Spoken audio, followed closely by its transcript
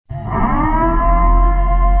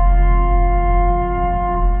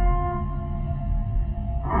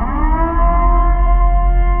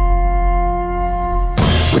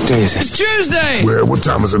is it? It's Tuesday! Where? What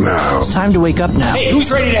time is it now? It's time to wake up now. Hey,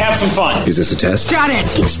 who's ready to have some fun? Is this a test? Got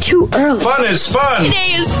it! It's too early. Fun is fun!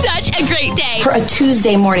 Today is such a great day For a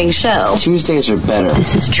Tuesday morning show. Tuesdays are better.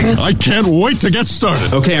 This is true. I can't wait to get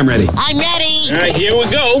started. Okay, I'm ready. I'm ready! All right, here we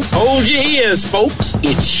go. Hold your ears, folks.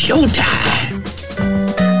 It's showtime.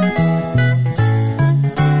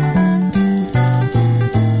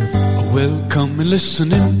 Welcome and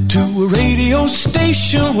listening to a radio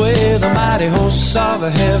station where the mighty hosts of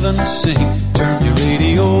heaven sing. Turn your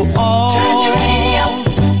radio on. Turn your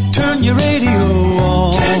radio. Turn your radio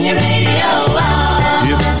on. Turn your radio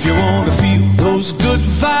on. If you want to feel those good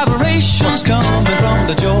vibrations coming from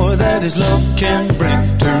the joy that His love can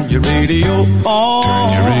bring, turn your radio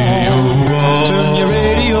on. Turn your radio on. Turn your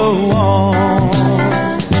radio on.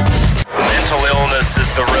 Mental illness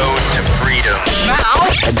is the road to freedom. Now,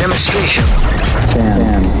 A demonstration. 10, 9,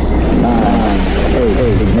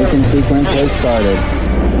 8, ignition sequence has started.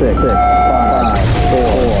 6, 5,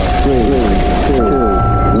 4, 3, 2,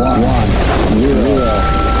 1, 0.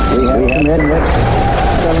 We have committed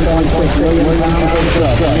 7.6 million pounds of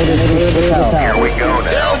drugs committed to the house. Here we go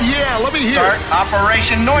now. Yeah, let me hear start it.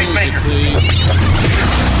 Operation Noisemaker.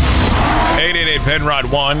 888 Penrod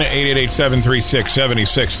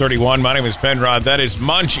 1-888-736-7631. My name is Penrod. That is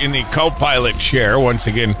Munch in the co-pilot chair once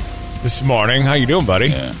again this morning. How you doing, buddy?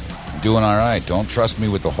 Yeah. Doing all right. Don't trust me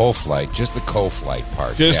with the whole flight, just the co-flight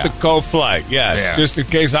part. Just the co-flight, yes. Yeah. Just in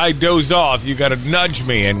case I doze off, you got to nudge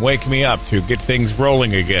me and wake me up to get things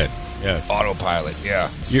rolling again. Yes. Autopilot, yeah.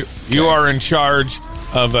 You are in charge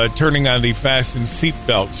of turning on the fasten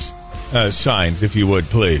seatbelts signs, if you would,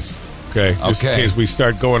 please. Okay? Just in case we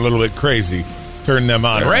start going a little bit crazy, turn them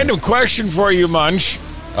on. Right. Random question for you, Munch.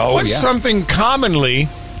 Oh, What's something commonly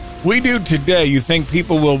we do today you think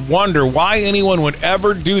people will wonder why anyone would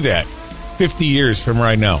ever do that 50 years from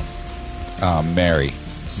right now? Marry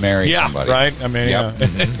somebody. Right? I mean, Yep.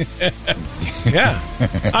 yeah.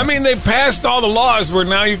 I mean, they passed all the laws where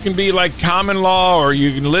now you can be like common law or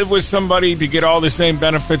you can live with somebody to get all the same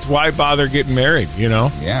benefits. Why bother getting married, you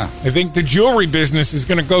know? Yeah. I think the jewelry business is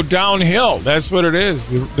going to go downhill. That's what it is,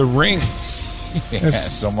 the ring. Yeah,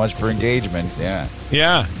 so much for engagement, yeah.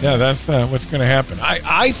 Yeah, that's what's going to happen.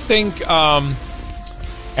 I think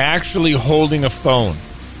actually holding a phone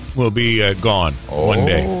will be gone one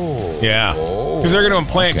day. Yeah, because they're going to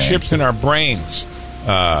implant chips in our brains.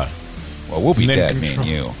 Well, we'll be dead, me and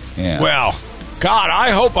you. Yeah. Well, God,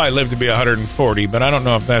 I hope I live to be 140, but I don't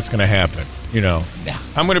know if that's going to happen. You know,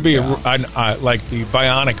 I'm going to be like the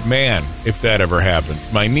Bionic Man if that ever happens.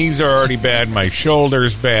 My knees are already bad. My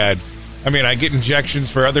shoulder's bad. I mean, I get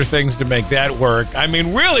injections for other things to make that work. I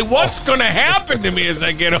mean, really, what's going to happen to me as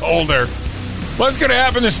I get older? What's going to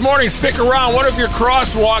happen this morning? Stick around. What if your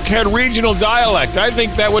crosswalk had regional dialect? I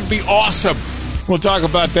think that would be awesome. We'll talk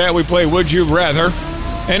about that. We play Would You Rather.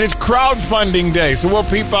 And it's crowdfunding day, so we'll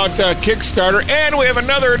peep out Kickstarter. And we have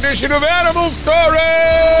another edition of Animal Stories!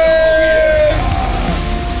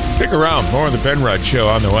 Stick around. More of the Penrod Show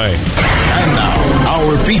on the way. And now,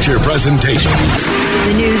 our feature presentation.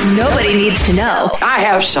 The news nobody needs to know. I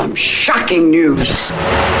have some shocking news.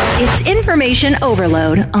 It's information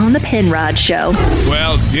overload on the Penrod Show.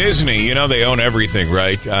 Well, Disney, you know they own everything,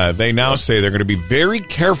 right? They now say they're going to be very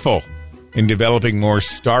careful in developing more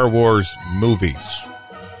Star Wars movies.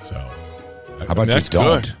 So, how about that's you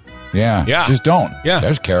don't? Good. Yeah, just don't. Yeah,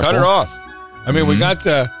 there's careful. Cut it off. I mean, we got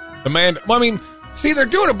the man. Well, I mean, see, they're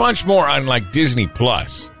doing a bunch more on like Disney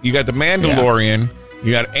Plus. You got the Mandalorian,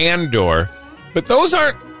 you got Andor, but those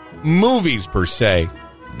aren't movies per se.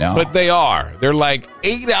 No, but they are. They're like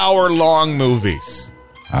 8-hour-long movies.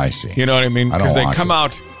 I see. You know what I mean? Because they come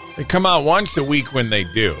it. They come out once a week when they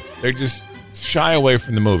do. They just shy away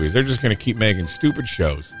from the movies. They're just going to keep making stupid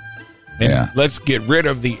shows. And let's get rid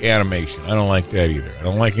of the animation. I don't like that either. I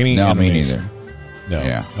don't like any animation. Me neither. No.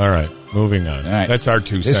 Yeah. All right. Moving on. All right. That's our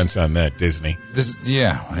 2 cents on that, Disney.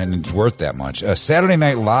 And it's worth that much. Saturday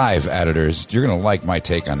Night Live editors, you're going to like my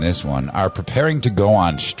take on this one, are preparing to go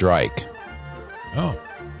on strike. Oh,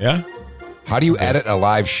 yeah? How do you edit a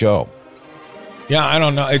live show? Yeah, I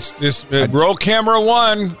don't know. It's just roll camera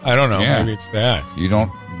 1. I don't know. Yeah. Maybe it's that. We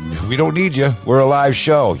don't need you. We're a live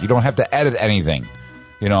show. You don't have to edit anything.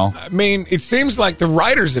 You know, I mean, it seems like the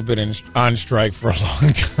writers have been on strike for a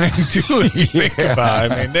long time too. If you think about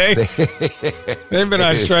it. I mean, they've been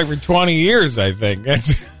on strike for 20 years. I think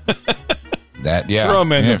that's throw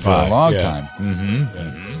them in the for a long pot. time. Mm-hmm.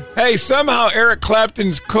 Yeah. Hey, somehow Eric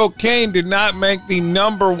Clapton's Cocaine did not make the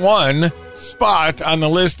number 1 spot on the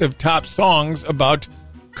list of top songs about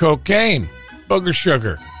cocaine, booger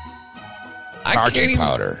sugar, marching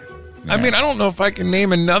powder. I mean, I don't know if I can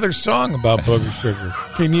name another song about Booger Sugar.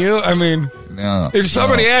 Can you? I mean, no, if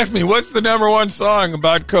somebody asked me, what's the number one song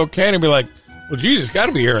about cocaine, I'd be like, well, Jesus, got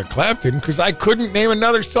to be Eric Clapton, because I couldn't name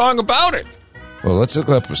another song about it. Well, let's look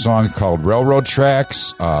up a song called Railroad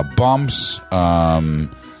Tracks, Bumps,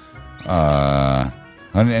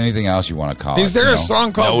 anything else you want to call it. Is there a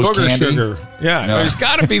song called Booger Candy? Sugar? Yeah, No. There's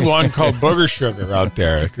got to be one called Booger Sugar out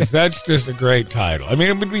there, because that's just a great title. I mean,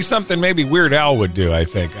 it would be something maybe Weird Al would do, I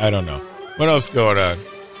think. I don't know. What else going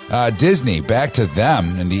on? Disney, back to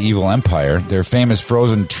them in the evil empire. Their famous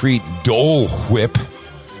frozen treat, Dole Whip,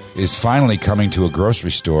 is finally coming to a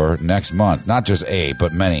grocery store next month. Not just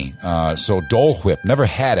but many. So Dole Whip, never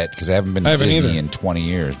had it, because I haven't been to Disney either. in 20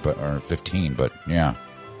 years, or 15, but yeah.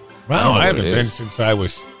 Wow, I haven't been since I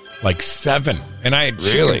was like 7, and I had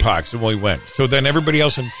Really? chicken pox when we went. So then everybody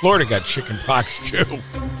else in Florida got chicken pox too.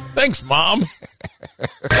 Thanks, Mom.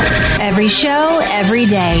 Every show, every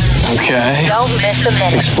day. Okay. Don't miss a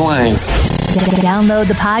minute. Explain. Download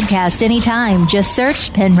the podcast anytime. Just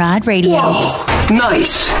search Penrod Radio. Whoa,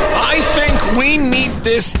 nice. I think we need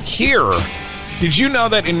this here. Did you know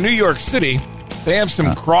that in New York City, they have some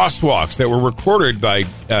crosswalks that were recorded by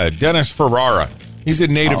Dennis Ferrara? He's a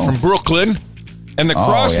native from Brooklyn. And the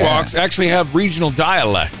crosswalks actually have regional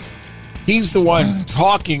dialect. He's the one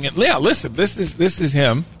talking. Yeah, listen, this is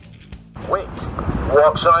him. Wait.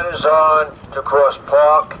 Walk sign is on to cross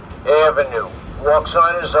Park Avenue. Walk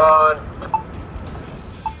sign is on.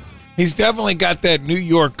 He's definitely got that New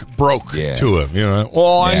York broke to him. You know,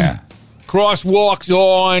 crosswalks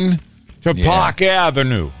on to Park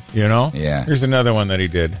Avenue. You know? Yeah. Here's another one that he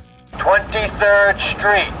did. 23rd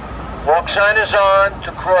Street. Walk sign is on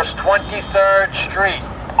to cross 23rd Street.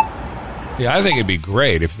 Yeah, I think it'd be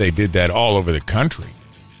great if they did that all over the country.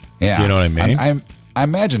 Yeah. You know what I mean? I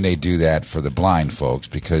imagine they do that for the blind folks,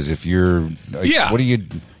 because if you're... What do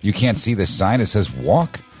you can't see the sign that says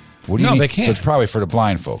walk? What do you No, need? they can't. So it's probably for the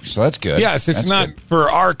blind folks. So that's good. Yes, it's That's not good. for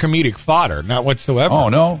our comedic fodder, not whatsoever. Oh,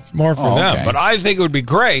 no? It's more for them. Okay. But I think it would be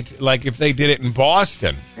great, like, if they did it in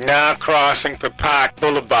Boston. Now crossing for Park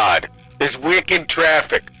Boulevard. There's wicked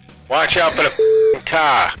traffic. Watch out for the f***ing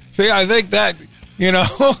car. See, I think that, you know,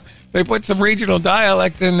 they put some regional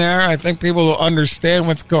dialect in there. I think people will understand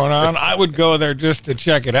what's going on. I would go there just to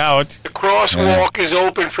check it out. The crosswalk is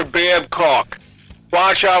open for Babcock.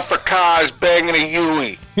 Watch out for cars banging a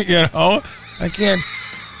Huey. You know, I can't.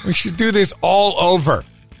 We should do this all over.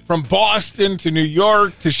 From Boston to New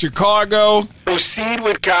York to Chicago. Proceed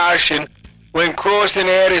with caution when crossing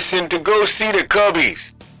Addison to go see the Cubbies.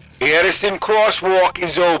 The Addison crosswalk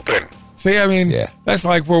is open. See, I mean, that's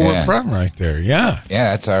like where we're from right there. Yeah.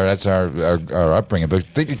 Yeah, that's our upbringing. But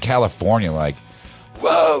think of California, like,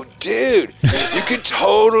 whoa, dude, you can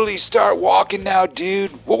totally start walking now,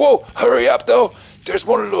 dude. Whoa, hurry up, though. There's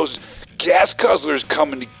one of those gas guzzlers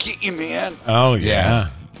coming to get you, man. Oh, yeah.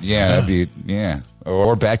 Yeah, that'd be,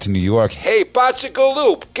 Or back to New York. Hey, Bicycle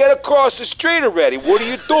Loop, get across the street already. What are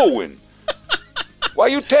you doing? Why are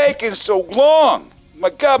you taking so long? My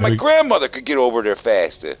God, my grandmother could get over there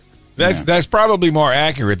faster. That's probably more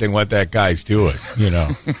accurate than what that guy's doing, you know,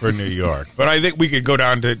 for New York. But I think we could go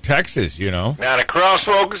down to Texas, you know. Now the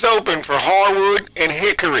crosswalk is open for Harwood and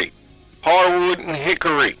Hickory. Harwood and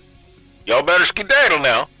Hickory. Y'all better skedaddle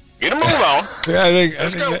now. Get a move on. Yeah, I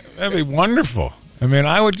think that'd be wonderful. I mean,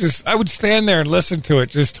 I would stand there and listen to it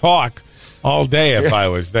just talk all day if I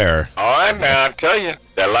was there. All right, now, I tell you,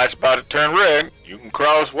 that light's about to turn red. You can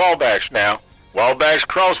cross Wabash now. Wabash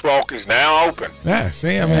crosswalk is now open. Yeah,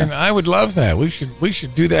 see, I mean, I would love that. We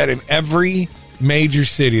should do that in every major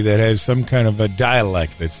city that has some kind of a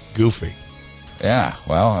dialect that's goofy. Yeah,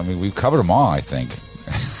 well, I mean, we've covered them all, I think.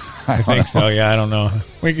 I think so, yeah, I don't know.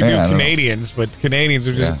 We can do Canadians, but Canadians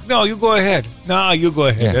are just, no, you go ahead. No, you go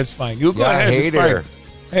ahead. That's fine. You go ahead. Hater.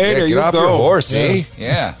 Hater, get you off go. your horse, eh?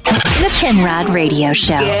 Yeah. The Penrod Radio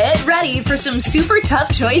Show. Get ready for some super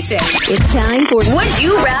tough choices. It's time for Would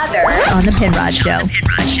You Rather on the Penrod Show.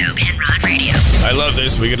 Penrod Radio. I love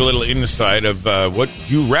this. We get a little insight of what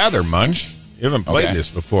you rather, Munch. You haven't played this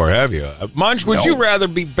before, have you? Munch, would you rather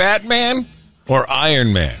be Batman or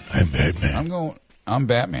Iron Man? I'm Batman. I'm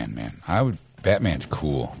Batman, man. Batman's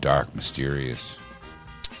cool, dark, mysterious.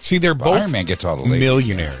 See, they're both Iron Man gets all the ladies.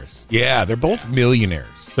 millionaires. Yeah, they're both millionaires.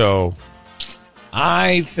 So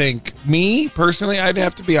I think, me, personally, I'd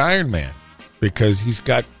have to be Iron Man because he's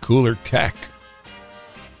got cooler tech.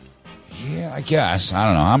 Yeah, I guess. I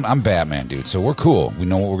don't know. I'm Batman, dude. So we're cool. We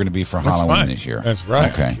know what we're going to be for Halloween this year. That's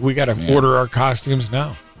right. Okay. We got to order our costumes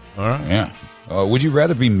now. All right. Yeah. Would you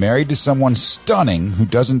rather be married to someone stunning who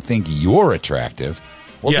doesn't think you're attractive,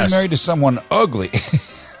 or be married to someone ugly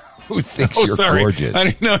Who thinks you're gorgeous?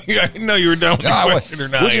 I didn't know you were done with the question or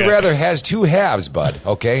not. Would you rather has two halves, bud?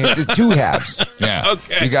 Okay, just two halves. Yeah.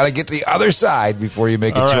 Okay. You got to get the other side before you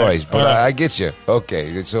make a choice. But I get you.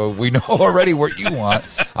 Okay, so we know already what you want.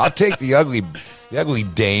 I'll take the ugly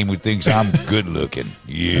dame who thinks I'm good looking.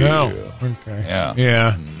 Yeah. Oh, okay. Yeah.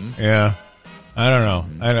 Yeah. Mm-hmm. Yeah. I don't know.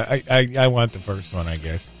 I want the first one, I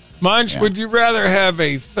guess. Munch, would you rather have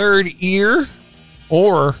a third ear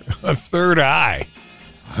or a third eye?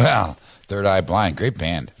 Well, Third Eye Blind, great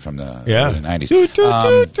band from the early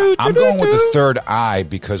 90s. I'm going with the third eye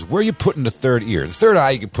because where are you putting the third ear? The third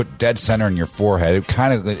eye you can put dead center in your forehead.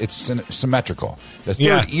 It's symmetrical. The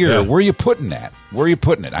third ear, where are you putting that? Where are you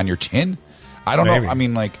putting it? On your chin? I don't know. I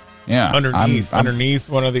mean, underneath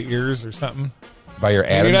one of the ears or something. By your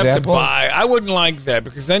Adam's apple? I wouldn't like that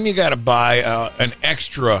because then you got to buy an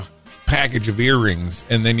extra package of earrings,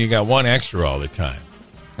 and then you got one extra all the time.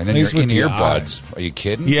 And then you're in earbuds. Are you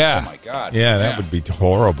kidding? Yeah. Oh, my God. Yeah, that would be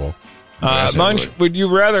horrible. Yes, Munch, would you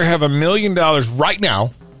rather have $1 million right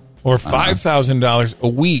now or $5,000 a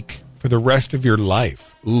week for the rest of your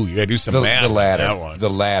life? Ooh, you got to do some math on that one. The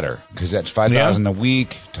latter, because that's $5,000 a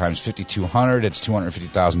week times 5,200. It's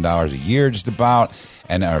 $250,000 a year, just about.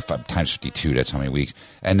 And times 52, that's how many weeks.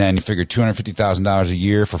 And then you figure $250,000 a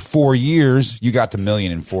year for 4 years. You got the $1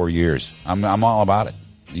 million in 4 years. I'm all about it.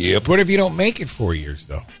 Yep. What if you don't make it 4 years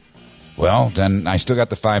though? Well, then I still got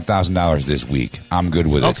the $5,000 this week. I'm good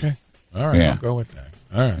with it. Okay. All right. I'll go with that.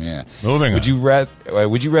 All right. Yeah. Moving on. Would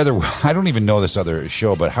you rather? I don't even know this other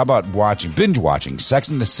show, but how about binge watching Sex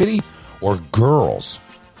and the City or Girls?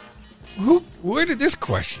 Where did this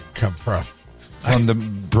question come from? From the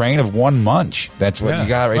brain of one Munch. That's what you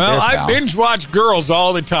got right there, pal. I binge watch Girls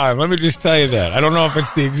all the time. Let me just tell you that. I don't know if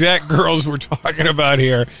it's the exact girls we're talking about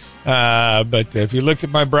here, but if you looked at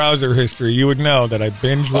my browser history, you would know that I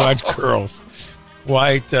binge watch Girls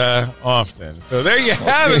quite often. So there you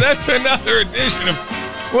have it. That's another edition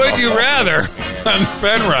of Would You Rather on the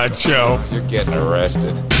Penrod Show. You're getting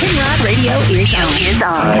arrested. Penrod Radio is on.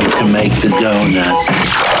 Time to make the donuts.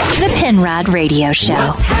 The Penrod Radio Show.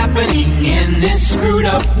 What's happening in this screwed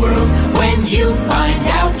up world? When you find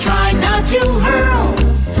out, try not to hurl.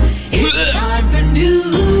 It's time for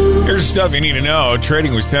news. Here's stuff you need to know.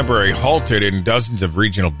 Trading was temporarily halted in dozens of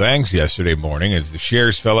regional banks yesterday morning as the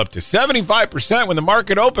shares fell up to 75% when the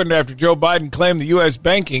market opened after Joe Biden claimed the U.S.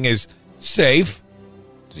 banking is safe.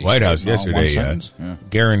 White House yesterday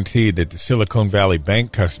guaranteed that the Silicon Valley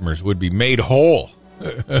Bank customers would be made whole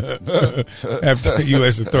after the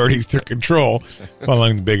U.S. authorities took control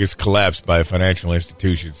following the biggest collapse by a financial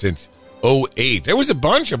institution since 2008. There was a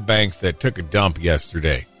bunch of banks that took a dump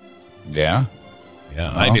yesterday. Yeah?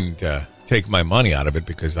 Yeah, I didn't take my money out of it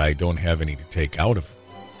because I don't have any to take out of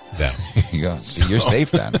them. You go. See, you're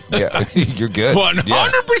safe then. Yeah, you're good.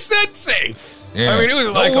 100% safe. Yeah. I mean, it was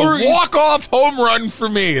like a walk-off home run for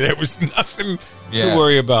me. There was nothing to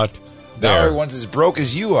worry about there. Now everyone's as broke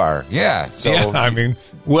as you are. Yeah. So I mean,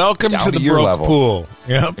 welcome to the broke level. Pool.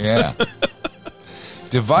 Yep. Yeah.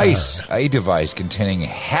 A device containing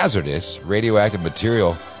hazardous radioactive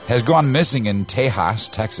material has gone missing in Tejas,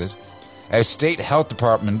 Texas, as state health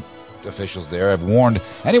department officials there have warned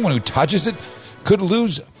anyone who touches it could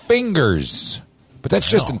lose fingers. But that's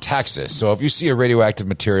just in Texas. So if you see a radioactive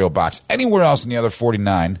material box anywhere else in the other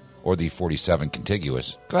 49 or the 47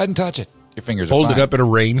 contiguous, go ahead and touch it. Your fingers are fine. Hold it up in a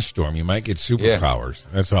rainstorm. You might get superpowers.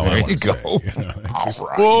 That's all I want to say. There you go. You know, all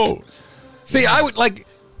right. Whoa. See, I would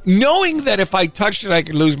knowing that if I touched it, I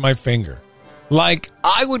could lose my finger.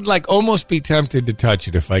 I would almost be tempted to touch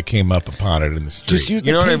it if I came up upon it in the street. Just use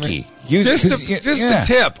the pinky. The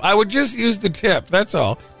tip. I would just use the tip. That's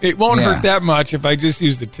all. It won't hurt that much if I just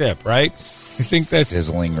use the tip, right? I think that's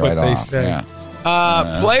sizzling what right they off. say.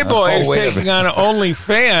 Yeah. Playboy is taking on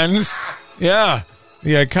OnlyFans. Yeah.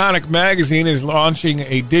 The iconic magazine is launching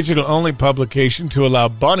a digital-only publication to allow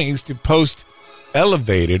bunnies to post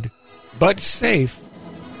elevated but safe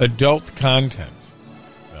adult content.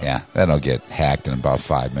 Yeah, that'll get hacked in about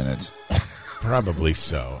 5 minutes. Probably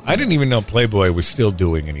so. I didn't even know Playboy was still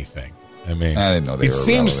doing anything. I mean, I didn't know they were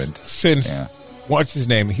relevant. Since what's his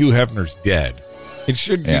name, Hugh Hefner's dead. It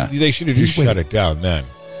should. They should have just shut it down then.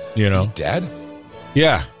 You know, he's dead.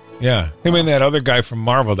 Yeah. Him and that other guy from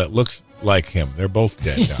Marvel that looks like him. They're both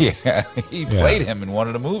dead now. Yeah, he played him in one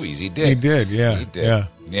of the movies. He did. He did. Yeah. He did.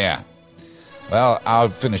 Yeah. Well, I'll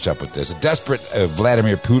finish up with this. A desperate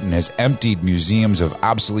Vladimir Putin has emptied museums of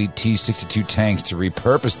obsolete T-62 tanks to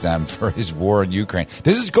repurpose them for his war in Ukraine.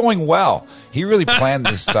 This is going well. He really planned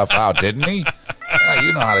this stuff out, didn't he? Yeah,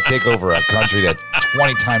 you know how to take over a country that's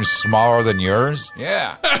 20 times smaller than yours.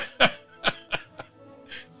 Yeah.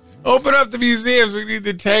 Open up the museums. We need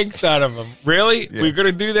the tanks out of them. Really? Yeah. We're going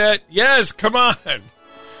to do that? Yes, come on.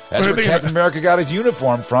 That's where Captain America got his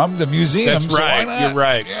uniform from, the museum. That's right. So You're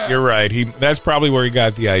right. Yeah. You're right. That's probably where he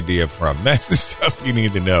got the idea from. That's the stuff you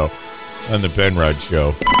need to know on the Penrod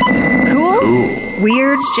Show. Cool.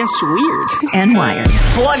 Weird. Just weird. And wired.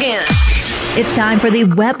 Plug in. It's time for the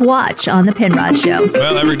Web Watch on the Penrod Show.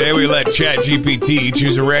 Well, every day we let ChatGPT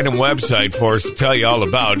choose a random website for us to tell you all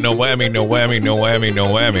about. No whammy, no whammy, no whammy, no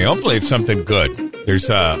whammy. Hopefully it's something good. There's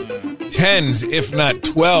tens, if not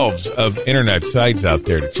 12s, of internet sites out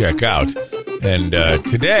there to check out. And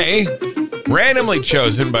today, randomly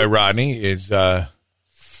chosen by Rodney, is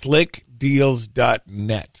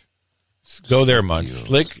slickdeals.net. Go there, Munch.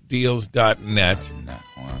 Slickdeals.net.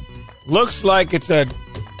 Looks like it's a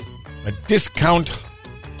discount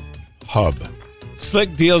hub.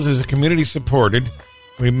 Slick Deals is a community supported.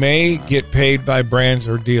 We may get paid by brands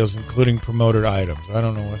or deals, including promoted items. I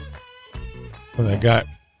don't know what they got.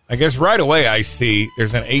 I guess right away I see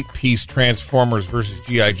there's an 8-piece Transformers versus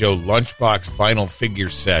G.I. Joe lunchbox vinyl figure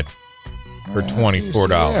set for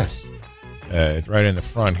 $24. It's right in the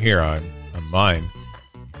front here on mine.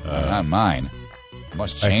 Not mine.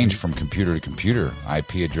 Must change from computer to computer,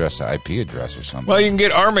 IP address to IP address or something. Well, you can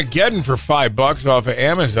get Armageddon for $5 off of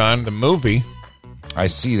Amazon, the movie. I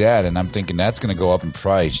see that, and I'm thinking that's going to go up in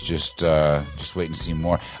price. Just wait and see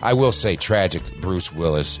more. I will say, tragic Bruce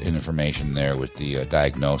Willis information there with the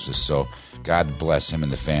diagnosis. So God bless him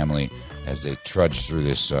and the family as they trudge through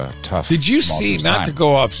this tough. Did you see? Not to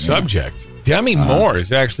go off subject. Demi Moore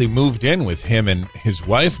has actually moved in with him and his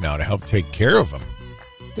wife now to help take care of him.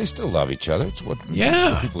 They still love each other. It's what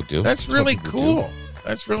people do. That's really cool.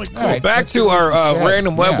 That's really cool. Right, Back to our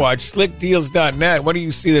random web watch, slickdeals.net. What do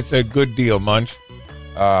you see that's a good deal, Munch?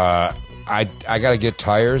 I got to get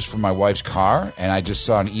tires for my wife's car, and I just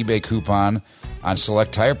saw an eBay coupon on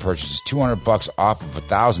select tire purchases, $200 off of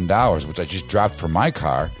 $1,000, which I just dropped for my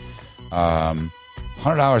car.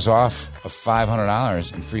 $100 off of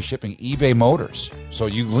 $500 and free shipping. eBay Motors. So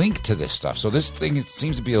you link to this stuff. So this thing, it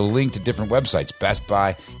seems to be a link to different websites: Best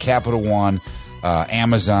Buy, Capital One,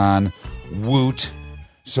 Amazon, Woot.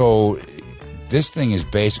 So this thing is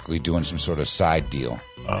basically doing some sort of side deal.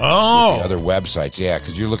 Oh. With the other websites, yeah,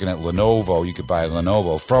 because you're looking at Lenovo. You could buy a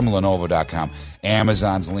Lenovo from Lenovo.com.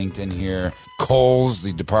 Amazon's linked in here. Kohl's,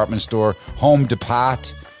 the department store. Home Depot.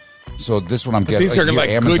 So this one I'm getting. These are like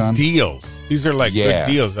Amazon. Good deals. These are like good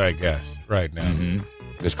deals, I guess, right now. Mm-hmm.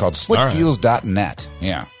 It's called slickdeals.net.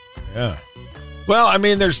 Yeah. Yeah. Well, I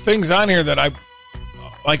mean, there's things on here that I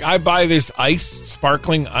buy this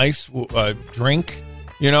sparkling ice drink,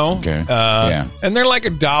 you know? Okay. And they're like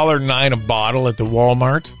 $1.09 a bottle at the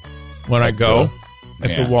Walmart when I go at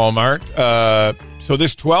the Walmart. So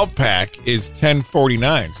this 12-pack is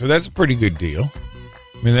 $10.49. So that's a pretty good deal.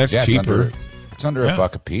 I mean, that's cheaper. It's under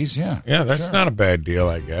 $1 a piece, yeah. Yeah, that's not a bad deal,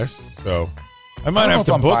 I guess. So I might have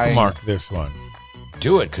to bookmark this one.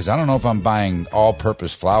 Do it, because I don't know if I'm buying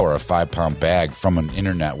all-purpose flour, a 5-pound bag from an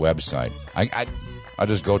internet website. I'll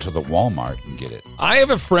just go to the Walmart and get it. I have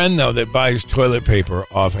a friend, though, that buys toilet paper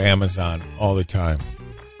off Amazon all the time.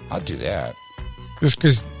 I'll do that. Just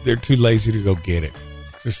because they're too lazy to go get it.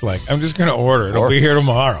 Just like, I'm just going to order it. It'll be here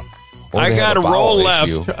tomorrow. I got a roll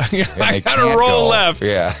left. I got a roll left.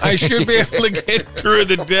 Yeah. I should be able to get through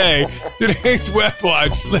the day. Today's web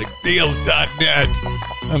watch, slickdeals.net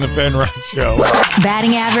on the Penrod Show.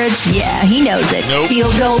 Batting average? Yeah, he knows it. Nope.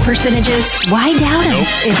 Field goal percentages? Why doubt him?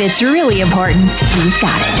 Nope. If it's really important, he's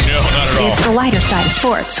got it. No, not at all. It's the lighter side of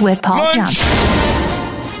sports with Paul Munch. Johnson.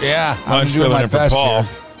 Yeah, I'm Munch doing my filling in for best Paul.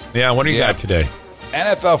 here. Yeah, what do you got today?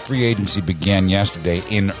 NFL free agency began yesterday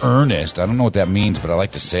in earnest. I don't know what that means, but I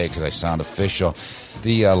like to say it because I sound official.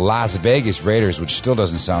 The Las Vegas Raiders, which still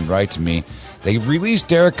doesn't sound right to me, they released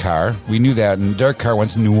Derek Carr. We knew that, and Derek Carr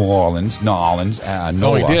went to New Orleans. No, he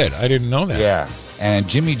did. I didn't know that. Yeah. And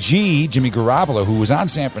Jimmy Garoppolo, who was on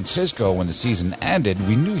San Francisco when the season ended,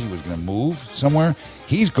 we knew he was going to move somewhere.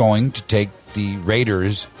 He's going to take the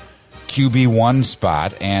Raiders' QB1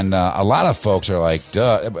 spot, and a lot of folks are like,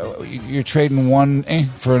 duh, you're trading one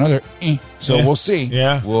for another so we'll see.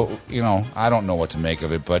 Yeah. Well, I don't know what to make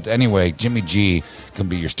of it, but anyway, Jimmy G can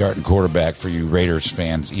be your starting quarterback for you Raiders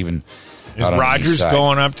fans, even Is Rodgers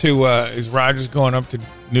going up to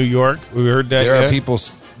New York? We heard that.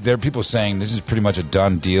 There are people saying this is pretty much a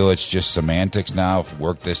done deal. It's just semantics now.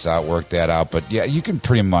 Work this out, work that out. But yeah, you can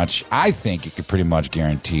pretty much. I think you could pretty much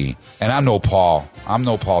guarantee. And I'm no Paul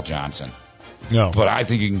Johnson. No, but I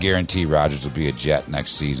think you can guarantee Rodgers will be a Jet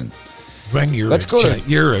next season. When you're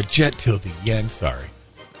a Jet till the end. Sorry.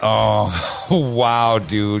 Oh, wow,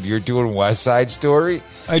 dude. You're doing West Side Story?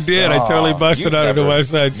 I did. I totally busted out of the West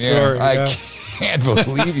Side Story. I can't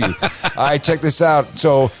believe you. All right, check this out.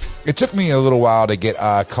 So it took me a little while to get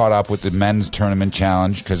caught up with the men's tournament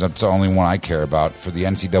challenge because that's the only one I care about for the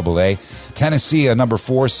NCAA. Tennessee, a number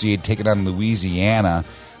 4 seed, taking on Louisiana.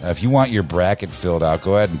 If you want your bracket filled out,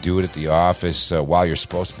 go ahead and do it at the office while you're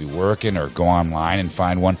supposed to be working, or go online and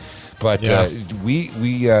find one. But we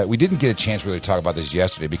didn't get a chance really to talk about this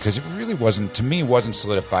yesterday because it really wasn't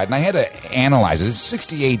solidified, and I had to analyze it. It's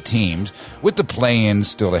 68 teams with the play-ins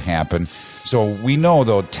still to happen. So we know,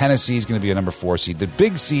 though, Tennessee is going to be a number 4 seed. The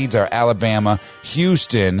big seeds are Alabama,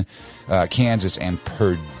 Houston, Kansas, and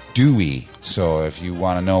Purdue. So if you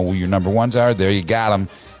want to know who your number 1s are, there you got them,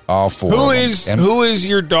 all 4. Who is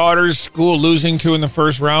your daughter's school losing to in the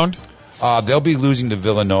first round? They'll be losing to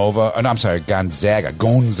Villanova. No, I'm sorry, Gonzaga. Okay.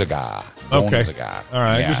 All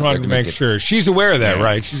right, yeah, I just wanted to make sure. She's aware of that,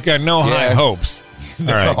 right? She's got no high hopes.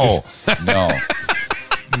 No.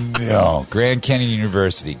 Grand Canyon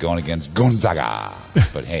University going against Gonzaga.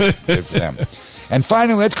 But hey, good for them. And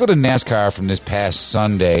finally, let's go to NASCAR from this past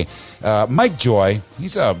Sunday. Mike Joy,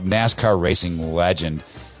 he's a NASCAR racing legend.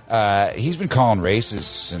 He's been calling races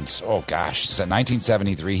since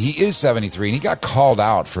 1973. He is 73, and he got called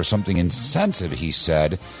out for something insensitive, he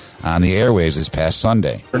said, on the airwaves this past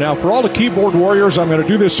Sunday. Now, for all the keyboard warriors, I'm going to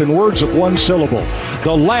do this in words of one syllable.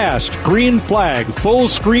 The last green flag full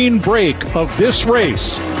screen break of this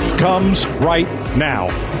race comes right now.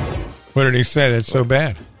 What did he say that's so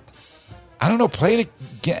bad? I don't know. Play it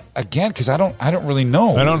again because I don't really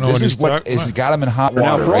know. I don't know. This is what has got him in hot water.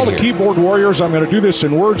 Now, for all the keyboard warriors, I'm going to do this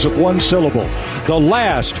in words of one syllable. The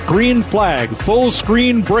last green flag full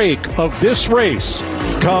screen break of this race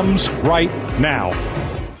comes right now.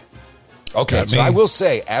 Okay, so I will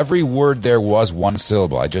say every word there was one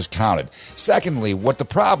syllable. I just counted. Secondly, what the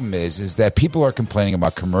problem is that people are complaining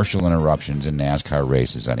about commercial interruptions in NASCAR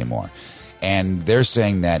races anymore. And they're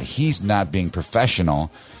saying that he's not being professional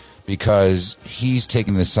because he's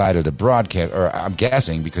taking the side of the broadcast, or I'm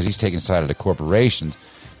guessing because he's taking the side of the corporations.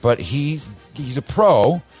 But he's a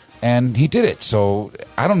pro, and he did it. So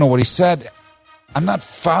I don't know what he said. I'm not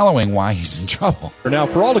following why he's in trouble. Now,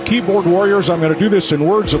 for all the keyboard warriors, I'm going to do this in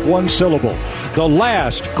words of one syllable. The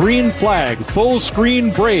last green flag full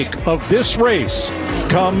screen break of this race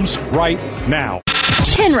comes right now.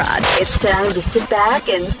 Penrod, it's time to sit back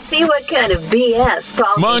and see what kind of BS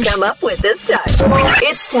Paul can come up with this time.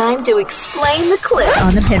 It's time to explain the clip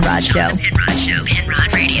on the Penrod Show.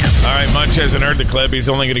 Penrod Radio. All right, Munch hasn't heard the clip. He's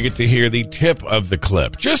only going to get to hear the tip of the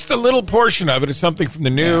clip. Just a little portion of it. It's something from the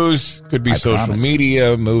news. Could be social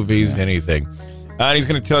media, movies, anything. And he's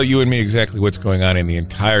going to tell you and me exactly what's going on in the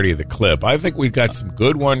entirety of the clip. I think we've got some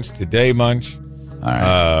good ones today, Munch. All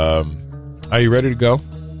right. Are you ready to go?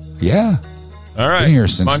 Yeah. All right. Been here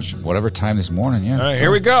since whatever time this morning, yeah. All right, here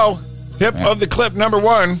we go. Tip of the clip number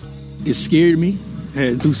 1. It scared me.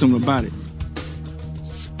 Had to do something about it.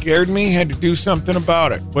 Scared me, had to do something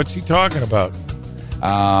about it. What's he talking about?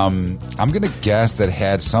 I'm going to guess that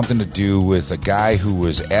had something to do with a guy who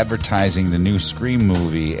was advertising the new Scream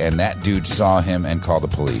movie, and that dude saw him and called the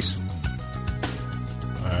police.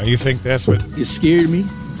 You think that's what... It scared me.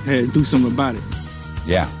 Had to do something about it.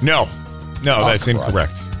 Yeah. No, that's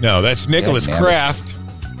incorrect. No, that's Nicholas Kraft.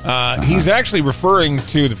 He's actually referring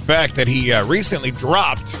to the fact that he recently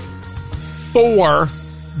dropped 4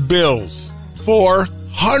 bills,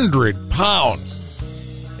 400 pounds.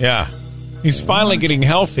 Yeah. He's finally getting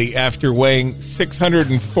healthy after weighing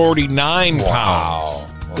 649 pounds.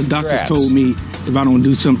 Well, the doctor told me if I don't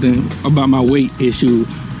do something about my weight issue,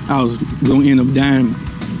 I was going to end up dying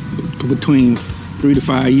between 3 to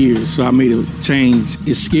 5 years. So I made a change.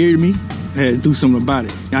 It scared me. I had to do something about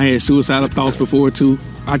it. I had suicidal thoughts before, too.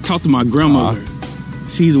 I talked to my grandmother.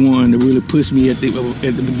 She's the one that really pushed me at the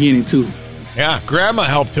beginning, too. Yeah, Grandma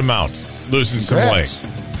helped him out, losing some weight.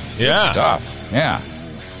 Yeah. Good stuff. Yeah.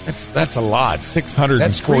 That's a lot. 640.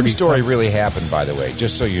 That Scream story really happened, by the way,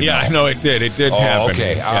 just so you know. Yeah, I know it did. It did happen.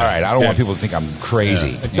 Okay. All right. I don't want people to think I'm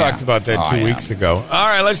crazy. Yeah. I talked about that 2 weeks ago. All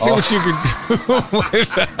right, let's see what you can do with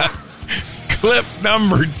clip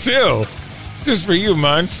number 2. Just for you,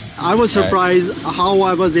 Munch. I was surprised how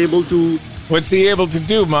I was able to... What's he able to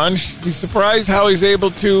do, Munch? He's surprised how he's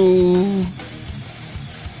able to...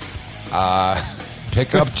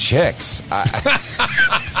 pick up chicks.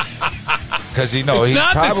 Because, it's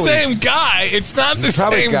not the same guy. It's not the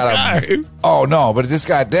same guy. Oh, no, but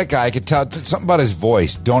that guy, I could tell something about his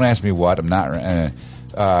voice. Don't ask me what. I'm not...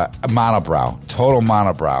 monobrow. Total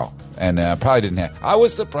monobrow. And probably didn't have... I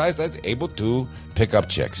was surprised I was able to pick up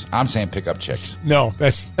chicks. I'm saying pick up chicks. No,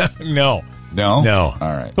 that's... No. No? No.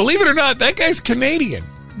 All right. Believe it or not, that guy's Canadian.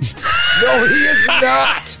 No, he is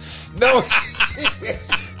not. No.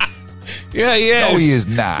 Yeah, he is. No, he is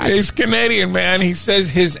not. He's Canadian, man. He says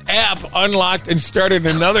his app unlocked and started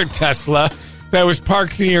another Tesla that was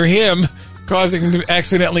parked near him, causing him to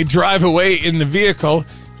accidentally drive away in the vehicle.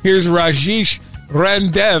 Here's Rajesh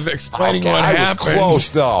Randev explaining what happened. I was close,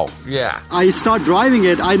 though. Yeah. I start driving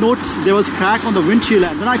it. I noticed there was crack on the windshield.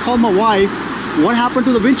 And then I called my wife. What happened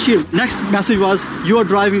to the windshield? Next message was, you are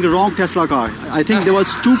driving the wrong Tesla car. I think there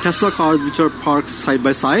was 2 Tesla cars which are parked side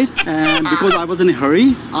by side. And because I was in a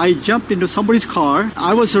hurry, I jumped into somebody's car.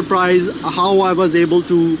 I was surprised how I was able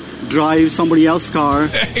to drive somebody else's car.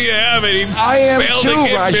 Yeah, but he I am failed too,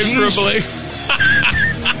 again Rajesh. miserably.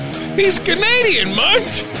 He's Canadian,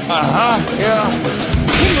 Munch. Yeah.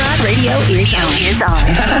 Penrod Radio is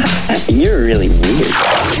on. You're really weird.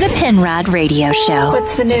 The Penrod Radio Show.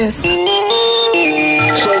 What's the news?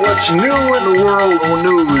 So what's new in the world of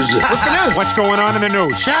news? What's the news? What's going on in the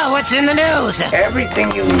news? So, what's in the news?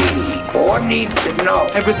 Everything you need or need to know.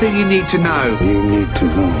 Everything you need to know. You need to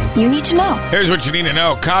know. You need to know. Here's what you need to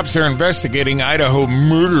know. Cops are investigating Idaho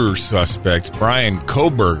murder suspect Brian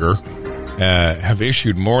Koberger. Have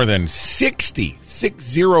issued more than 60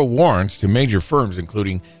 warrants to major firms,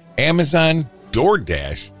 including Amazon,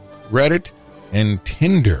 DoorDash, Reddit, and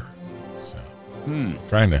Tinder. So,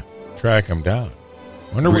 trying to track him down.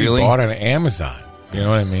 Wonder what he bought on Amazon. You know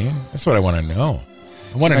what I mean? That's what I want to know.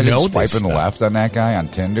 I want to know this swiping left on that guy on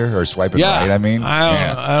Tinder or swiping right, I mean?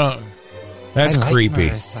 I don't. That's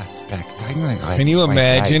creepy. Can you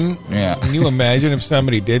imagine? Right. Yeah. Can you imagine if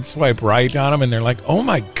somebody did swipe right on him and they're like, "Oh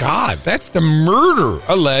my God, that's the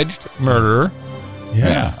alleged murderer."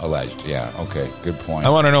 Yeah, alleged. Yeah. Okay. Good point. I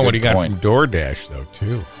want to know what he got from DoorDash though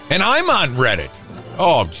too. And I'm on Reddit.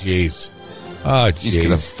 Oh jeez. Oh jeez. He's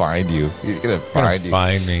gonna find you. He's gonna find you.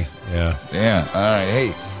 Find me. Yeah. Yeah. All right.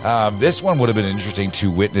 Hey, this one would have been interesting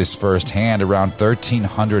to witness firsthand. Around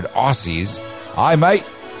 1,300 Aussies. I might.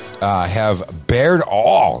 Have bared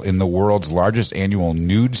all in the world's largest annual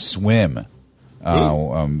nude swim.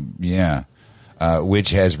 Which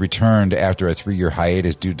has returned after a 3-year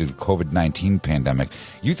hiatus due to the COVID-19 pandemic.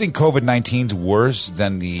 You think COVID-19's worse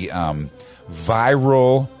than the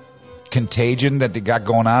viral contagion that they got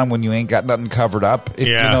going on when you ain't got nothing covered up? If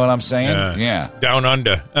you know what I'm saying? Yeah. Down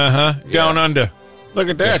under. Down under. Look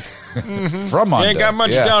at that. Mm-hmm. From under. You ain't got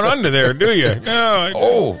much down under there, do you?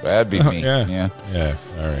 No. That'd be me. Yeah.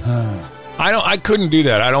 All right. I couldn't do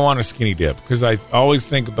that. I don't want to skinny dip because I always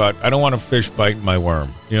think about I don't want a fish biting my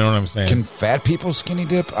worm. You know what I'm saying? Can fat people skinny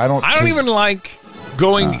dip? I don't even like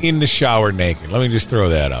going in the shower naked. Let me just throw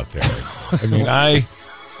that out there. I mean, I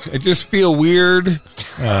just feel weird.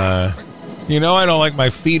 I don't like my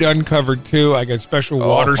feet uncovered too. I got special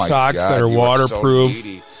water socks that are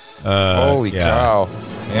waterproof. Holy cow.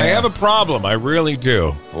 Yeah. I have a problem. I really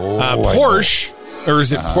do. Porsche, or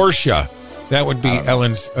is it Porsche? That would be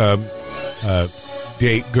Ellen's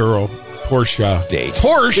date girl. Porsche. Date.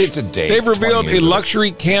 Porsche. It's a date. They've revealed a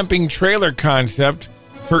luxury camping trailer concept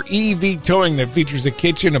for EV towing that features a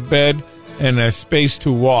kitchen, a bed, and a space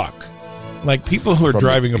to walk. Like people who are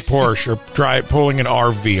driving a Porsche are pulling an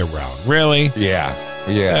RV around. Really? Yeah.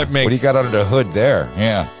 That makes, what do you got under the hood there?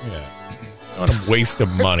 Yeah. What a waste of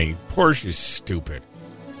money. Porsche is stupid.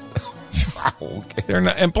 Okay. They're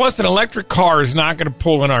not, and plus, an electric car is not going to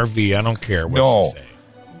pull an RV. I don't care what you say.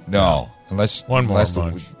 No. Unless one more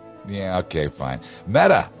bunch. Yeah, okay, fine.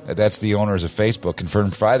 Meta, that's the owners of Facebook,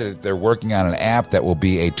 confirmed Friday that they're working on an app that will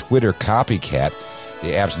be a Twitter copycat.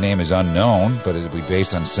 The app's name is unknown, but it'll be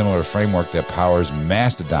based on a similar framework that powers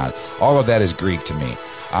Mastodon. All of that is Greek to me.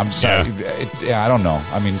 I'm sorry. I don't know.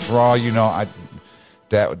 I mean, for all you know, I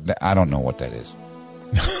don't know what that is.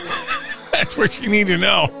 That's what you need to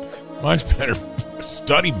know. Much better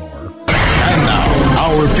study more. And now,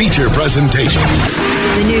 our feature presentation.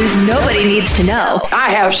 The news nobody needs to know. I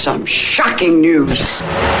have some shocking news.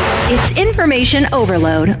 It's information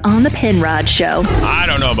overload on the Penrod Show. I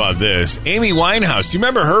don't know about this. Amy Winehouse. Do you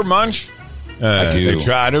remember her, Munch? I do. They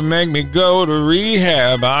try to make me go to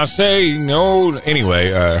rehab. I say no. Anyway,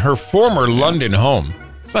 her former London home,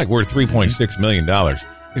 it's like worth $3.6 million,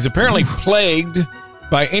 is apparently plagued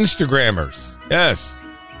by Instagrammers. Yes.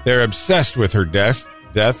 They're obsessed with her death.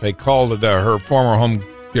 They call her former home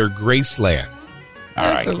their Graceland.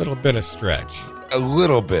 That's a little bit of stretch. A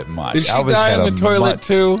little bit much. Did she die in the toilet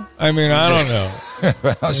too? I mean, I don't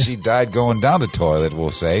know. Well, she died going down the toilet, we'll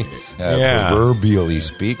say, proverbially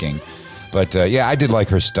speaking. But, yeah, I did like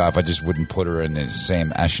her stuff. I just wouldn't put her in the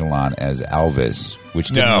same echelon as Elvis, which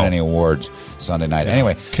didn't win any awards Sunday night.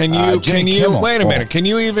 Anyway, can you wait a minute. Can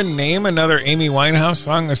you even name another Amy Winehouse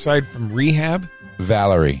song aside from Rehab?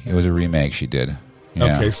 Valerie. It was a remake she did.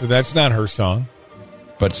 Yeah. Okay, so that's not her song.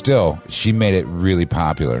 But still, she made it really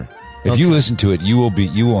popular. If you listen to it, you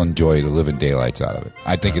will enjoy the living daylights out of it.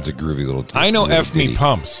 I think it's a groovy little. I know F Me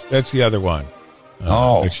Pumps. That's the other one.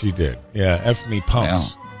 That she did. Yeah, F Me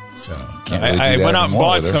Pumps. Yeah. So really I went out and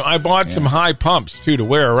bought some. I bought some high pumps too to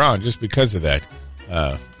wear around just because of that.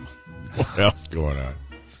 What else going on?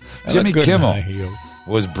 Jimmy Kimmel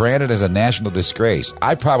was branded as a national disgrace.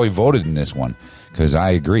 I probably voted in this one because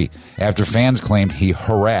I agree. After fans claimed he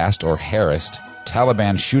harassed or harassed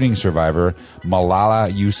Taliban shooting survivor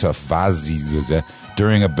Malala Yousafzai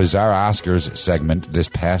during a bizarre Oscars segment this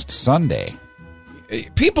past Sunday.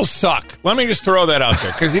 People suck. Let me just throw that out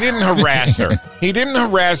there because he didn't harass her. He didn't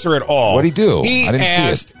harass her at all. What'd he do? He I didn't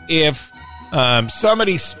asked see it. if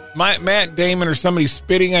Matt Damon or somebody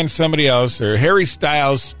spitting on somebody else, or Harry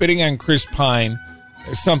Styles spitting on Chris Pine,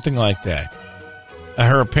 or something like that.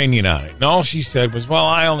 Her opinion on it. And all she said was, well,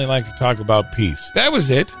 I only like to talk about peace. That was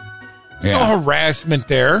it. No harassment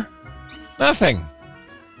there. Nothing.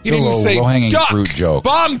 He didn't say, low-hanging duck, fruit joke.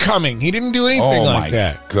 bomb coming. He didn't do anything like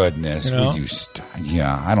that. Oh, my goodness. You know?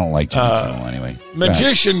 I don't like Jimmy Kimmel anyway.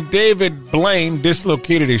 Magician David Blaine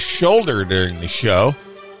dislocated his shoulder during the show.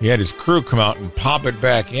 He had his crew come out and pop it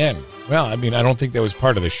back in. Well, I mean, I don't think that was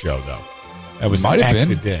part of the show, though. That was an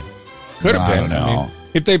accident. Could have been. I don't know.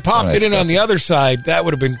 If they popped it in on the other side, that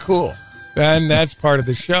would have been cool. And that's part of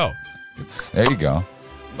the show. There you go.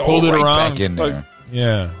 Pulled it around. Back in there.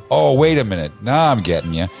 Yeah. Oh, wait a minute. Now I'm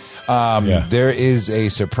getting you. There is a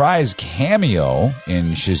surprise cameo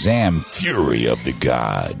in Shazam! Fury of the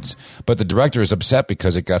Gods. But the director is upset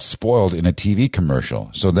because it got spoiled in a TV commercial.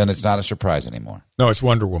 So then it's not a surprise anymore. No, it's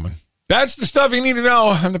Wonder Woman. That's the stuff you need to know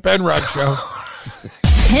on the Penrod Show.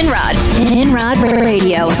 Penrod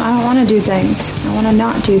Radio. I don't want to do things. I want to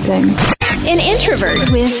not do things. An introvert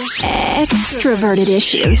with extroverted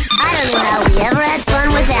issues. I don't know how we ever had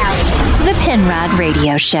fun without it. The Penrod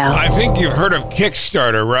Radio Show. I think you've heard of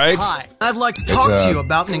Kickstarter, right? Hi, I'd like to talk to you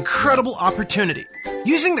about an incredible opportunity.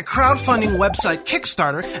 Using the crowdfunding website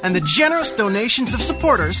Kickstarter and the generous donations of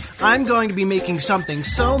supporters, I'm going to be making something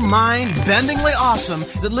so mind-bendingly awesome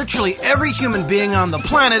that literally every human being on the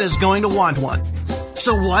planet is going to want one.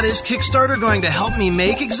 So what is Kickstarter going to help me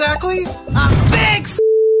make exactly? A big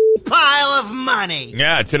pile of money.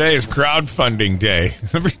 Yeah, today is crowdfunding day.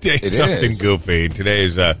 Every day is something goofy. Today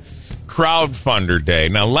is crowdfunder day.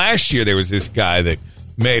 Now, last year there was this guy that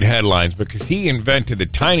made headlines because he invented a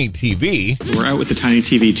tiny TV. We're out with the Tiny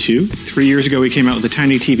TV 2. 3 years ago, we came out with the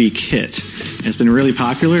Tiny TV Kit. And it's been really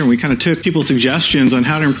popular, and we kind of took people's suggestions on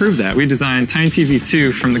how to improve that. We designed Tiny TV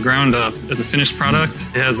 2 from the ground up as a finished product.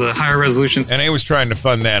 It has a higher resolution. And I was trying to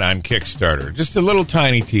fund that on Kickstarter. Just a little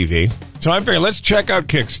tiny TV. So I figured, let's check out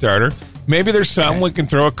Kickstarter. Maybe there's something we can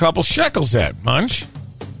throw a couple shekels at, Munch.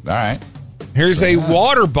 All right. Here's a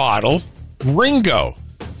water bottle, Ringo.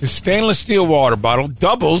 The stainless steel water bottle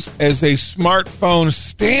doubles as a smartphone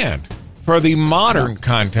stand for the modern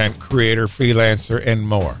content creator, freelancer, and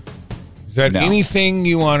more. Is that anything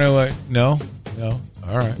you want to... No?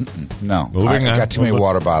 All right. No. Moving on. I got too many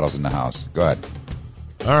water bottles in the house. Go ahead.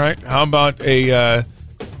 All right. How about a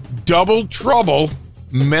Double Trouble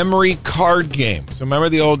memory card game? So remember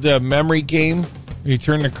the old memory game? You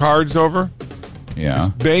turn the cards over? Yeah.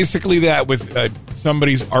 It's basically that with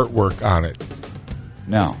somebody's artwork on it.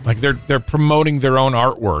 No. Like they're promoting their own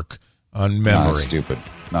artwork on memory. No, it's stupid.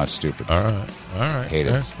 No, it's stupid. All right. Hate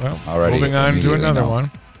it. Well, already moving on to another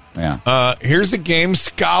one. Yeah. Here's a game,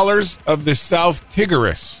 Scholars of the South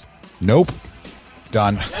Tigris. Nope.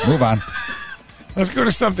 Done. Move on. Let's go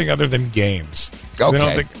to something other than games.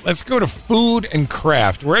 Okay. Let's go to food and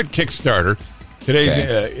craft. We're at Kickstarter.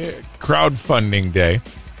 Today's crowdfunding day.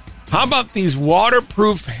 How about these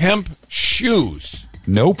waterproof hemp shoes?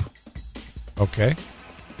 Nope. Okay.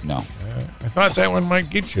 No. I thought that one might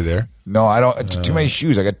get you there. No, I don't. Too many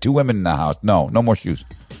shoes. I got 2 women in the house. No more shoes.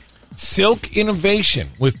 Silk innovation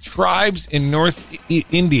with tribes in North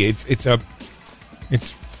India.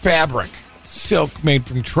 It's fabric, silk made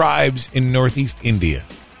from tribes in Northeast India.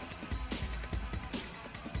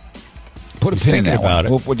 Put a pin in that one.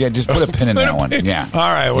 Just put a pin in that one. Yeah. All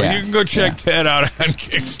right. Well, you can go check that out on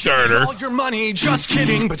Kickstarter. All your money, just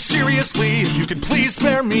kidding. But seriously, if you could please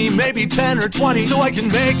spare me maybe 10 or 20 so I can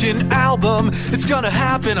make an album. It's gonna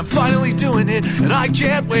happen. I'm finally doing it, and I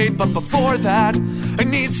can't wait. But before that, I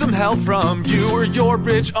need some help from you or your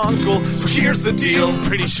rich uncle. So here's the deal.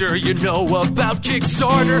 Pretty sure you know about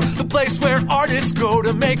Kickstarter, the place where artists go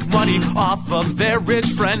to make money off of their rich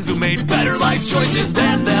friends who made better life choices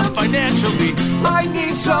than them financially. I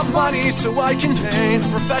need some money so I can pay the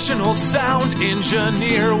professional sound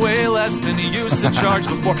engineer way less than he used to charge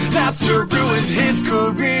before Napster ruined his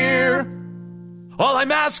career. All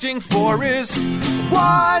I'm asking for is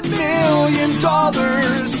 $1 million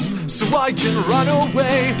so I can run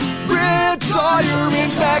away, retire in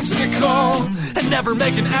Mexico, and never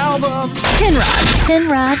make an album.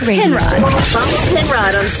 Penrod Radio. Follow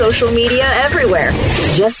Penrod on social media everywhere.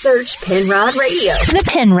 Just search Penrod Radio. The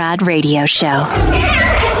Penrod Radio Show.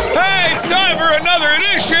 Hey, it's time for another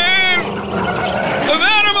edition of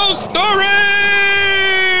Animal Stories.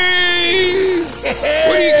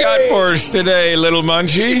 What do you got for us today, little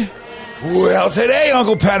Munchie? Well, today,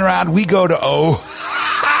 Uncle Penrod, we go to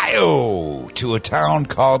Ohio, to a town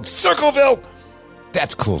called Circleville.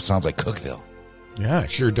 That's cool. Sounds like Cookville. Yeah,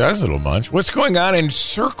 it sure does, little Munch. What's going on in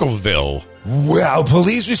Circleville? Well,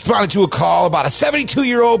 police responded to a call about a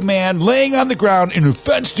 72-year-old man laying on the ground in a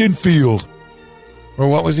fenced-in field. Well,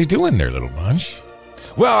 what was he doing there, little Munch?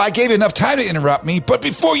 Well, I gave you enough time to interrupt me, but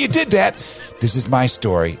before you did that, this is my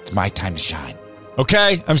story. It's my time to shine.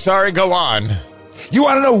 Okay, I'm sorry. Go on. You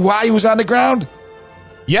want to know why he was on the ground?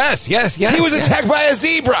 Yes. He was attacked by a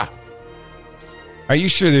zebra. Are you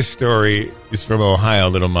sure this story is from Ohio,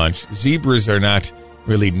 little Munch? Zebras are not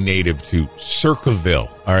really native to Circleville,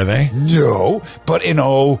 are they? No, but in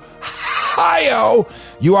Ohio,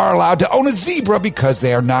 you are allowed to own a zebra because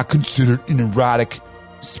they are not considered an erotic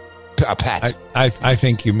pet. I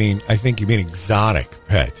think you mean exotic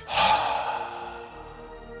pet.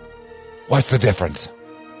 What's the difference?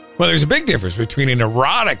 Well, there's a big difference between an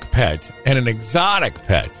erotic pet and an exotic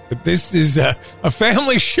pet. But this is a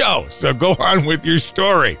family show, so go on with your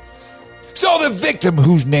story. So the victim,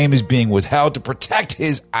 whose name is being withheld to protect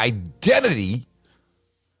his identity.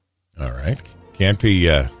 All right. Can't be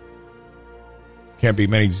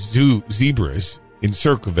many zebras in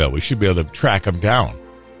Circleville. We should be able to track them down.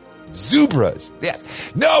 Zebras? Yes.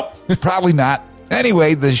 Nope, probably not.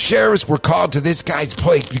 Anyway, the sheriffs were called to this guy's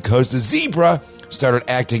place because the zebra started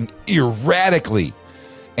acting erratically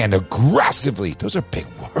and aggressively. Those are big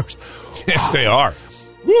words. Yes, they are.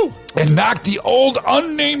 Woo. And knocked the old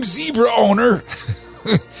unnamed zebra owner,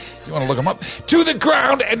 you want to look him up, to the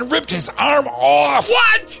ground and ripped his arm off.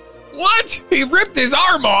 What? He ripped his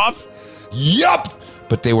arm off? Yup.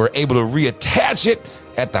 But they were able to reattach it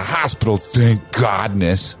at the hospital, thank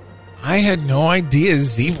godness. I had no idea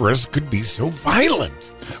zebras could be so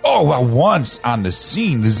violent. Oh, well, once on the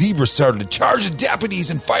scene, the zebra started to charge the deputies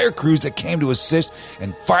and fire crews that came to assist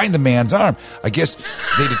and find the man's arm. I guess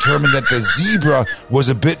they determined that the zebra was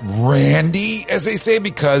a bit randy, as they say,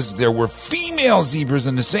 because there were female zebras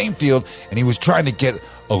in the same field, and he was trying to get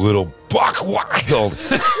a little buck wild.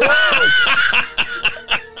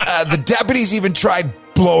 The deputies even tried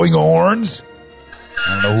blowing horns.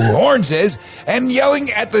 I don't know who Horns is, and yelling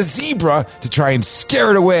at the zebra to try and scare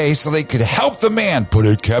it away so they could help the man, but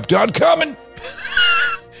it kept on coming.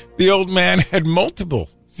 The old man had multiple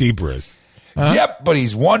zebras. Huh? Yep, but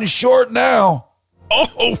he's one short now.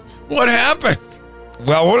 Oh, what happened?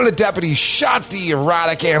 Well, one of the deputies shot the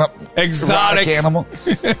exotic animal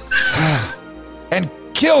and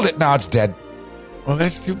killed it. Now it's dead. Well,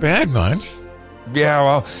 that's too bad, Munch. Yeah,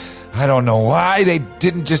 well, I don't know why they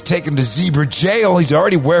didn't just take him to zebra jail. He's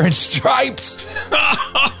already wearing stripes.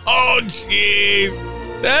 Oh, jeez.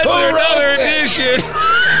 That's another edition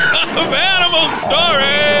of Animal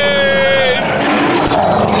Stories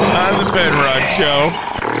on the Penrod Show.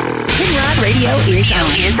 Penrod Radio is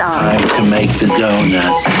on. Time to make the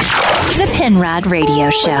donut. The Penrod Radio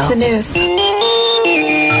Show. What's the news?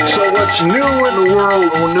 So what's new in the world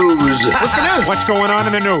of news? What's the news? What's going on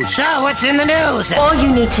in the news? So what's in the news? All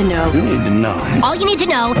you need to know. You need to know. All you need to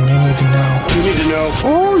know. You need to know.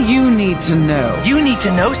 All you need to know. You need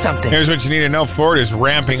to know something. Here's what you need to know. Ford is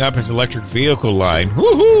ramping up its electric vehicle line.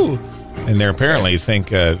 Woohoo! And they apparently think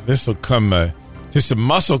this will come to some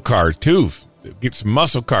muscle car, too. Get some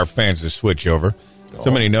muscle car fans to switch over. Oh.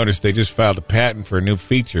 Somebody noticed they just filed a patent for a new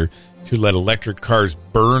feature to let electric cars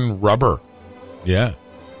burn rubber. Yeah.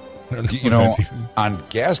 You know, on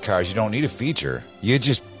gas cars, you don't need a feature. You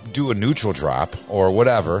just do a neutral drop or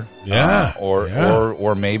whatever. Yeah.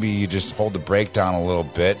 Or maybe you just hold the brake down a little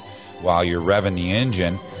bit. while you're revving the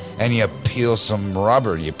engine, and you peel some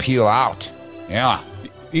rubber. You peel out. Yeah.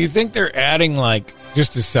 Do you think they're adding, like,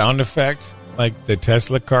 just a sound effect like the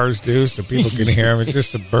Tesla cars do so people can hear them? It's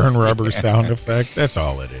just a burn rubber sound effect. That's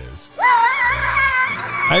all it is.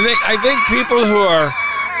 I think people who are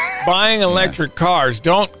buying electric cars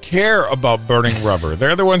don't care about burning rubber.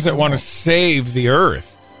 They're the ones that want to save the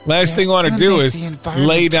earth. Last thing you want to do is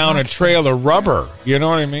lay down a trail of rubber. You know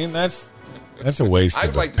what I mean? That's a waste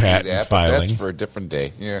of like patent to do that, filing. but that's for a different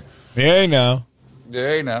day. Yeah. Yeah, I know.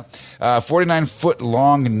 49-foot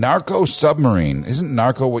long narco submarine. Isn't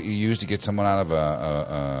narco what you use to get someone out of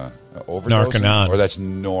a overdose? Narconon. Or that's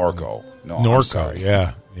Norco. No, Norco,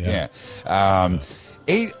 yeah.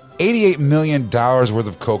 88 million worth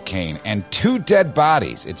of cocaine and 2 dead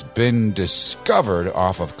bodies. It's been discovered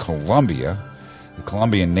off of Colombia. The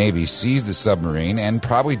Colombian Navy seized the submarine and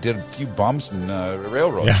probably did a few bumps in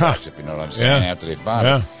railroad tracks, if you know what I'm saying, after they found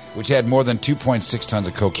it, which had more than 2.6 tons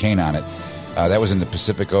of cocaine on it. That was in the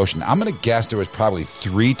Pacific Ocean. I'm going to guess there was probably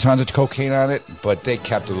 3 tons of cocaine on it, but they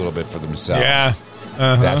kept a little bit for themselves. Yeah.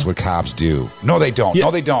 That's what cops do. No, they don't. Yeah.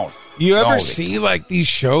 No, they don't. You ever see, like, these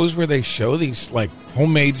shows where they show these, like,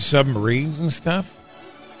 homemade submarines and stuff?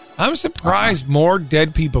 I'm surprised more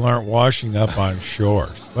dead people aren't washing up on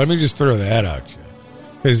shores. Let me just throw that out to you.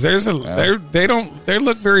 Because they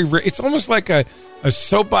look very, it's almost like a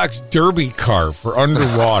soapbox derby car for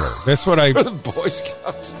underwater. That's what For the Boy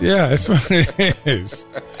Scouts. Yeah, that's what it is.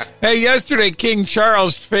 Hey, yesterday King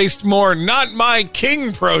Charles faced more "Not My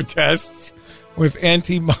King" protests with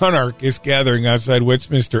anti-monarchists gathering outside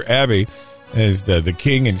Westminster Abbey as the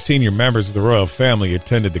king and senior members of the royal family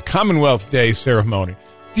attended the Commonwealth Day ceremony.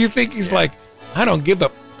 Do you think he's like, I don't give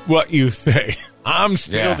up what you say. I'm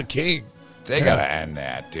still the king. They got to end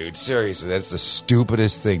that, dude. Seriously, that's the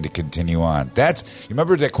stupidest thing to continue on. You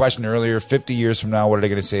remember that question earlier, 50 years from now, what are they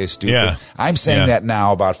going to say is stupid? Yeah. I'm saying that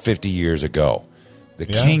now about 50 years ago. The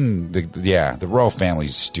king, the royal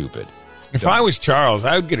family's stupid. If I was Charles,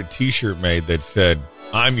 I would get a T-shirt made that said,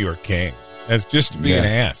 I'm your king. That's just to be an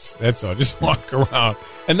ass. That's all. Just walk around.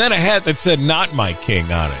 And then a hat that said, not my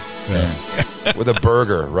king on it. So. With a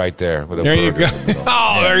burger right there. There you go.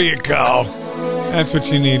 There you go. That's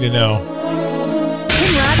what you need to know.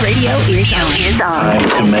 Penrod Radio is on. Time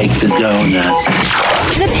to make the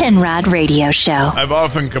donut. The Penrod Radio Show. I've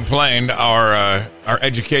often complained our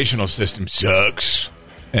educational system sucks.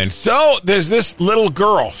 And so there's this little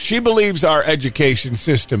girl. She believes our education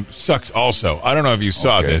system sucks also. I don't know if you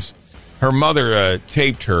saw this. Her mother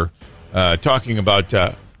taped her talking about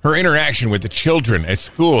her interaction with the children at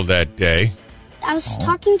school that day. I was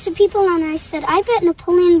talking to people and I said, I bet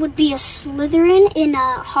Napoleon would be a Slytherin in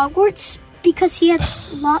Hogwarts because he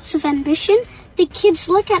has lots of ambition. The kids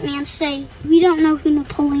look at me and say, we don't know who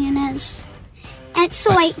Napoleon is. And so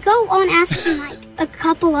I go on asking like a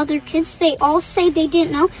couple other kids. They all say they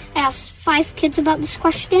didn't know. I asked 5 kids about this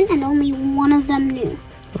question and only one of them knew.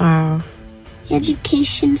 Wow. The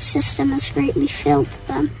education system has greatly failed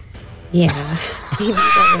them. Yeah.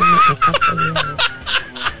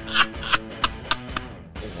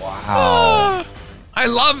 Wow. I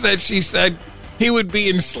love that she said he would be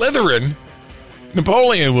in Slytherin.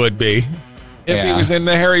 Napoleon would be if he was in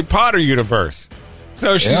the Harry Potter universe.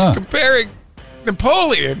 So she's comparing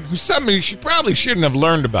Napoleon, who's somebody she probably shouldn't have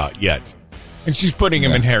learned about yet, and she's putting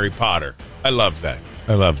him in Harry Potter. I love that.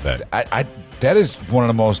 That is one of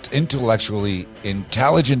the most intellectually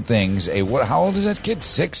intelligent things. How old is that kid?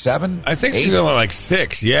 6, 7? I think 8? she's only like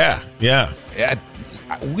 6. Yeah.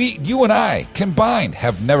 You and I combined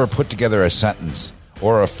have never put together a sentence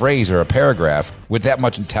or a phrase or a paragraph with that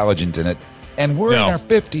much intelligence in it, and we're in our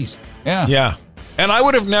 50s. Yeah. And I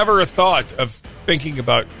would have never thought of thinking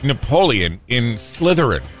about Napoleon in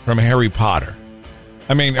Slytherin from Harry Potter.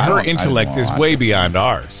 I mean, her intellect is way beyond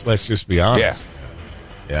ours. Let's just be honest.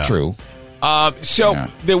 Yeah. True.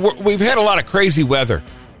 We've had a lot of crazy weather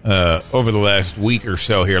over the last week or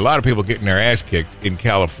so here. A lot of people getting their ass kicked in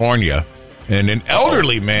California. And an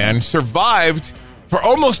elderly man survived for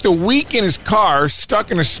almost a week in his car,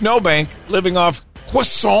 stuck in a snowbank, living off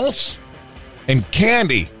croissants and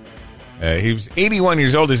candy. He was 81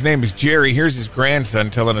 years old. His name is Jerry. Here's his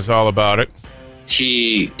grandson telling us all about it.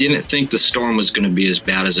 He didn't think the storm was going to be as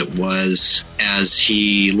bad as it was. As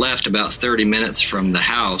he left about 30 minutes from the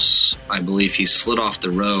house, I believe he slid off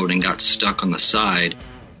the road and got stuck on the side.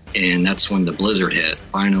 And that's when the blizzard hit.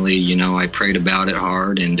 Finally, I prayed about it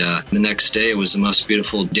hard. And the next day, it was the most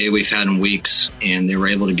beautiful day we've had in weeks. And they were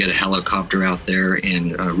able to get a helicopter out there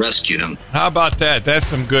and rescue him. How about that? That's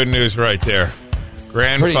some good news right there.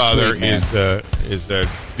 Grandfather is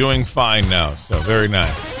doing fine now. So very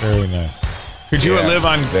nice. Very nice. Could you live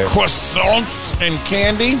on croissants and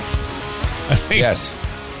candy? Yes.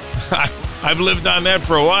 I've lived on that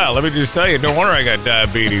for a while. Let me just tell you. No wonder I got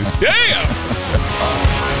diabetes. Damn!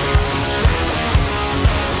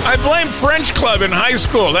 I blame French Club in high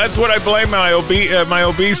school. That's what I blame my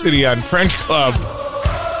obesity on. French Club.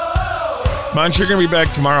 Munch, you're going to be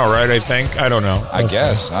back tomorrow, right? I think. I don't know. I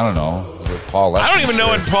guess. I don't know. Paul left. I don't even know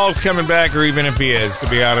when Paul's coming back or even if he is, to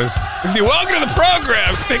be honest. Welcome to the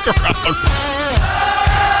program. Stick around.